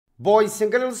Boys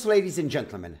and girls, ladies and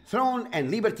gentlemen, Throne and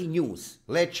Liberty news.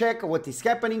 Let's check what is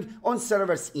happening on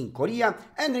servers in Korea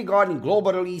and regarding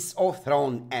global release of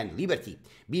Throne and Liberty.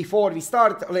 Before we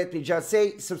start, let me just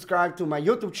say, subscribe to my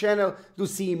YouTube channel to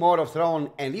see more of Throne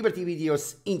and Liberty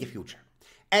videos in the future.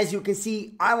 As you can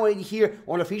see, I'm already here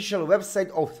on official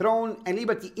website of Throne and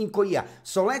Liberty in Korea.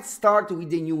 So let's start with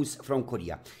the news from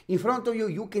Korea. In front of you,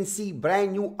 you can see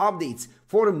brand new updates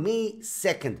for May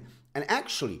 2nd. And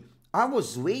actually, I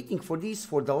was waiting for this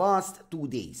for the last 2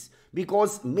 days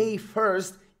because May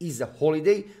 1st is a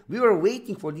holiday. We were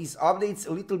waiting for these updates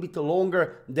a little bit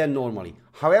longer than normally.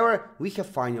 However, we have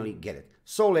finally get it.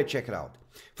 So let's check it out.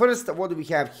 First, what do we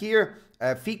have here?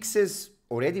 Fixes,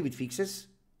 already with fixes.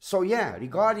 So yeah,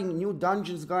 regarding new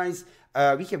dungeons, guys,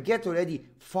 we have get already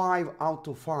 5 out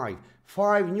of 5.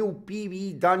 5 new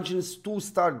PvE dungeons,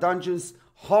 2-star dungeons,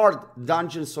 hard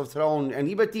dungeons of Throne and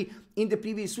Liberty in the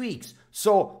previous weeks.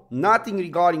 So nothing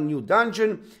regarding new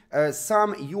dungeon.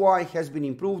 Some UI has been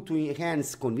improved to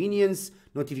enhance convenience,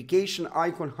 notification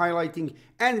icon highlighting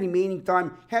and remaining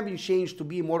time have been changed to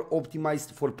be more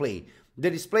optimized for play. The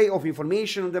display of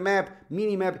information on the map,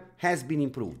 minimap, has been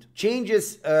improved.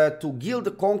 Changes to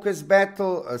Guild Conquest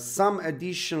Battle, some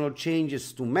additional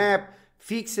changes to map,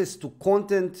 fixes to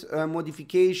content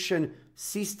modification,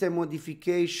 system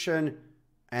modification,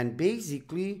 and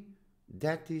basically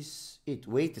that is it.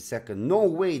 Wait a second. No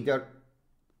way.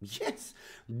 Yes,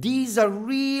 these are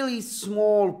really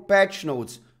small patch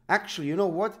notes. Actually, you know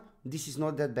what? This is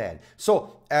not that bad.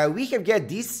 So we have get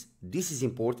this. This is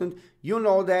important. You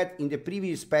know that in the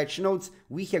previous patch notes,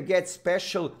 we have get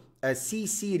special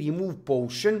CC remove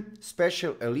potion,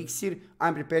 special elixir.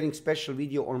 I'm preparing special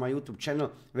video on my YouTube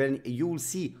channel when you will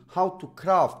see how to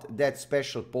craft that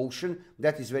special potion.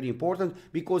 That is very important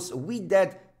because with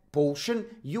that potion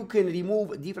you can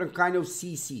remove different kind of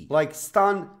CC like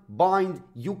stun, bind.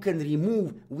 You can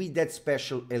remove with that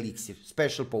special elixir,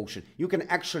 special potion. You can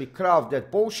actually craft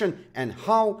that potion, and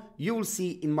how you will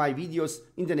see in my videos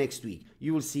in the next week.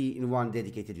 You will see in one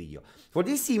dedicated video. For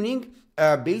this evening,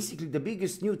 basically the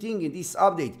biggest new thing in this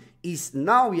update is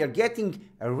now we are getting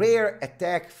a rare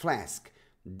attack flask.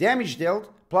 Damage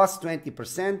dealt plus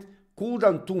 20%,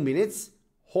 cooldown 2 minutes,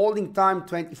 holding time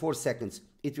 24 seconds.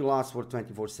 It will last for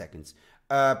 24 seconds.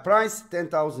 Price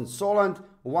 10,000 soland,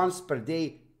 once per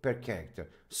day per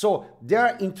character. So they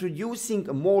are introducing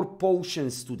more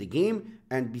potions to the game,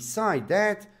 and beside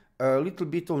that, a little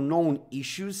bit of known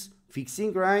issues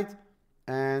fixing, right?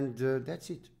 And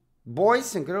that's it.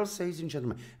 Boys and girls, ladies and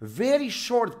gentlemen, very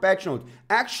short patch note.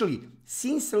 Actually,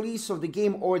 since release of the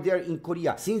game over there in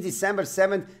Korea, since December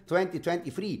 7th,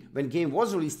 2023, when game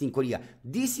was released in Korea,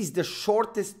 this is the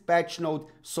shortest patch note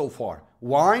so far.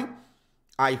 Why?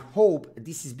 I hope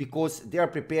this is because they are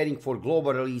preparing for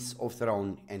global release of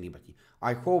Throne and Liberty.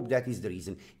 I hope that is the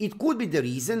reason. It could be the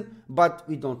reason, but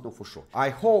we don't know for sure. I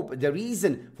hope the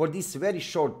reason for this very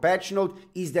short patch note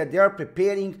is that they are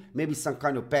preparing maybe some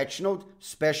kind of patch note,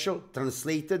 special,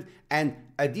 translated, and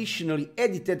additionally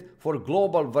edited for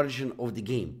global version of the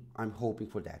game. I'm hoping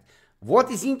for that.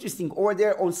 What is interesting over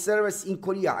there on servers in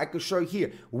Korea, I can show you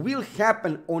here, will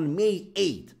happen on May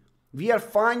 8th. We are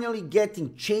finally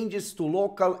getting changes to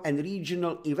local and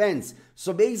regional events.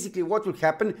 So basically what will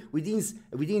happen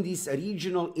within these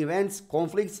regional events,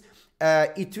 conflicts,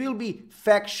 it will be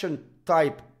faction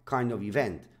type kind of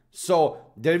event. So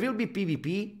there will be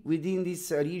PvP within these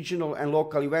regional and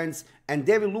local events, and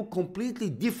they will look completely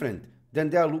different than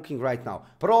they are looking right now.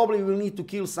 Probably we'll need to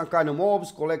kill some kind of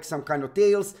mobs, collect some kind of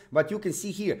tails, but you can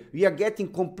see here, we are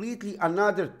getting completely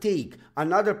another take,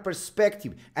 another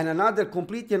perspective, and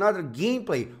completely another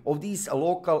gameplay of these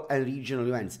local and regional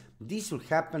events. This will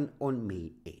happen on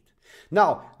May 8th.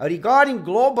 Now, regarding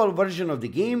global version of the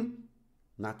game,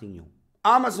 nothing new.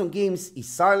 Amazon Games is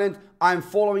silent. I'm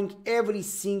following every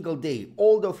single day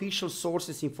all the official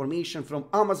sources information from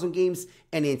Amazon Games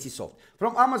and NCSoft.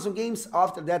 From Amazon Games,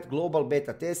 after that global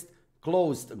beta test,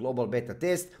 closed global beta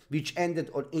test, which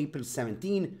ended on April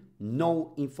 17,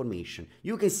 no information.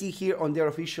 You can see here on their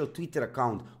official Twitter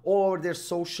account, all over their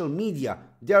social media,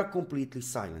 they are completely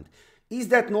silent. Is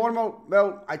that normal?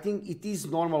 Well, I think it is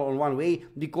normal on one way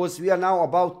because we are now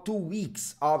about 2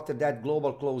 weeks after that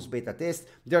global closed beta test.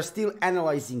 They're still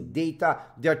analyzing data,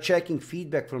 they're checking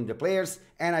feedback from the players,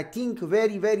 and I think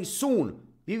very, very soon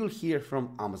we will hear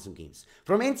from Amazon Games.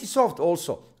 From NCSoft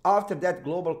also, after that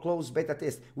global closed beta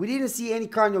test, we didn't see any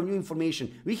kind of new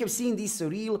information. We have seen this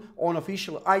reel on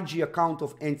official IG account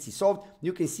of NCSoft.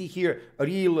 You can see here a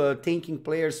reel thanking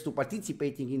players to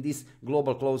participating in this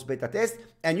global closed beta test.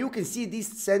 And you can see this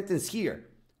sentence here.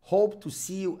 Hope to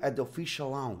see you at the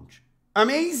official launch.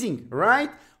 Amazing,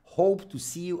 right? hope to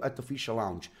see you at official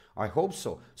launch. I hope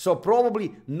so. So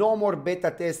probably no more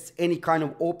beta tests, any kind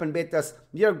of open betas.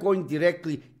 We are going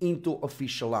directly into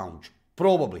official launch.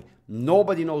 Probably.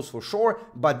 Nobody knows for sure,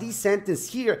 but this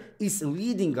sentence here is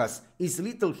leading us, is a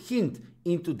little hint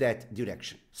into that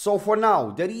direction. So for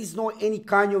now, there is no any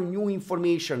kind of new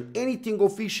information, anything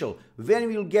official when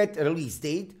we'll get a release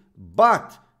date,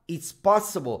 but it's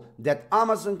possible that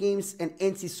Amazon Games and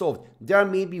NCSoft, they are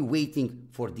maybe waiting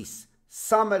for this.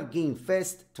 Summer Game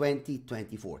Fest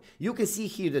 2024. You can see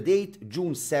here the date,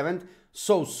 June 7th,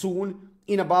 so soon,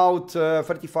 in about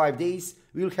 35 days,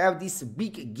 we'll have this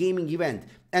big gaming event.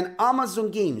 And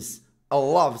Amazon Games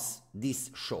loves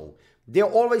this show. They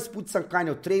always put some kind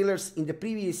of trailers. In the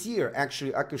previous year,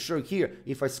 actually, I can show you here,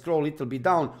 if I scroll a little bit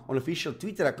down, on official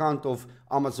Twitter account of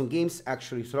Amazon Games,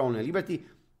 actually Throne and Liberty.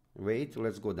 Wait,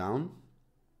 let's go down.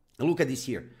 Look at this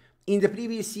here. In the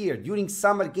previous year, during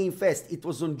Summer Game Fest, it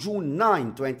was on June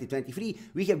 9, 2023,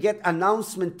 we have get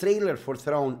announcement trailer for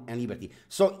Throne and Liberty.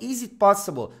 So is it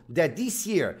possible that this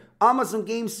year, Amazon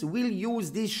Games will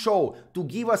use this show to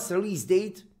give us a release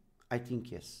date? I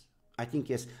think yes. I think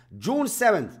yes. June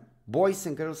 7th, boys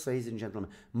and girls, ladies and gentlemen,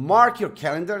 mark your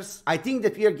calendars. I think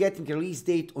that we are getting a release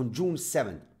date on June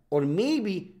 7th, or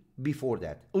maybe before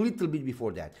that, a little bit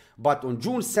before that. But on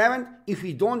June 7th, if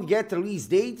we don't get a release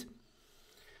date,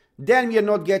 then we are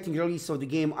not getting release of the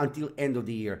game until end of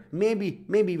the year, maybe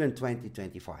even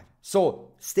 2025.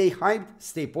 So stay hyped,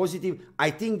 stay positive.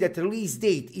 I think that release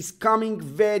date is coming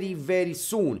very, very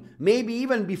soon, maybe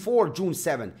even before June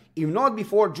 7th. If not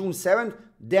before June 7th,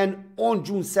 then on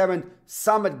June 7th,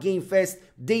 Summer Game Fest,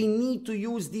 they need to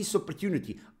use this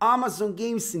opportunity. Amazon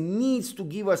Games needs to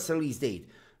give us a release date.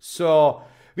 So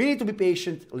we need to be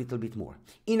patient a little bit more.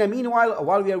 In the meanwhile,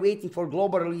 while we are waiting for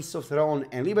global release of Throne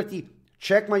and Liberty,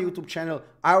 check my YouTube channel.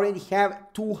 I already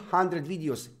have 200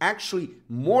 videos, actually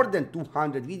more than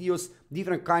 200 videos,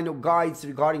 different kind of guides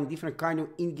regarding different kind of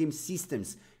in-game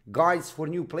systems, guides for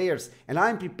new players, and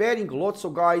I'm preparing lots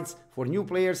of guides for new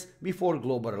players before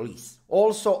global release.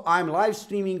 Also, I'm live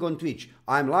streaming on Twitch.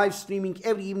 I'm live streaming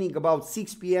every evening about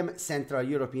 6 p.m. Central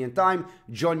European Time.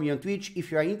 Join me on Twitch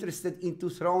if you are interested into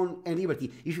Throne and Liberty.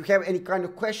 If you have any kind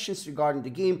of questions regarding the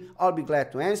game, I'll be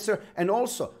glad to answer, and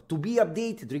also to be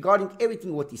updated regarding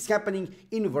everything what is happening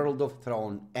in the world of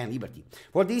Throne and Liberty.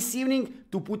 For this evening,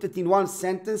 to put it in one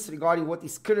sentence regarding what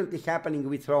is currently happening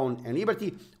with Throne and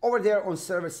Liberty, over there on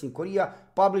servers in Korea,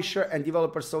 publisher and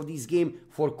developers of this game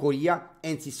for Korea,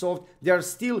 NCSoft, they're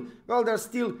still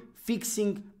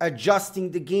fixing,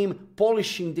 adjusting the game,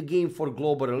 polishing the game for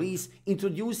global release,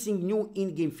 introducing new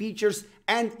in-game features,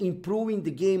 and improving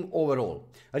the game overall.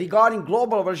 Regarding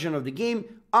global version of the game,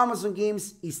 Amazon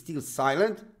Games is still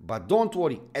silent, but don't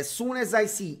worry, as soon as I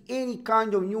see any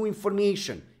kind of new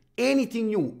information, anything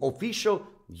new, official,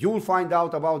 you'll find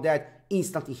out about that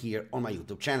instantly here on my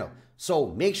YouTube channel. So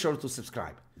make sure to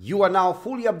subscribe. You are now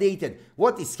fully updated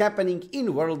what is happening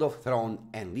in World of Throne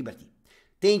and Liberty.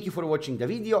 Thank you for watching the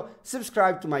video,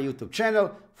 subscribe to my YouTube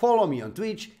channel, follow me on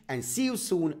Twitch, and see you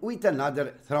soon with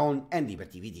another Throne and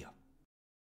Liberty video.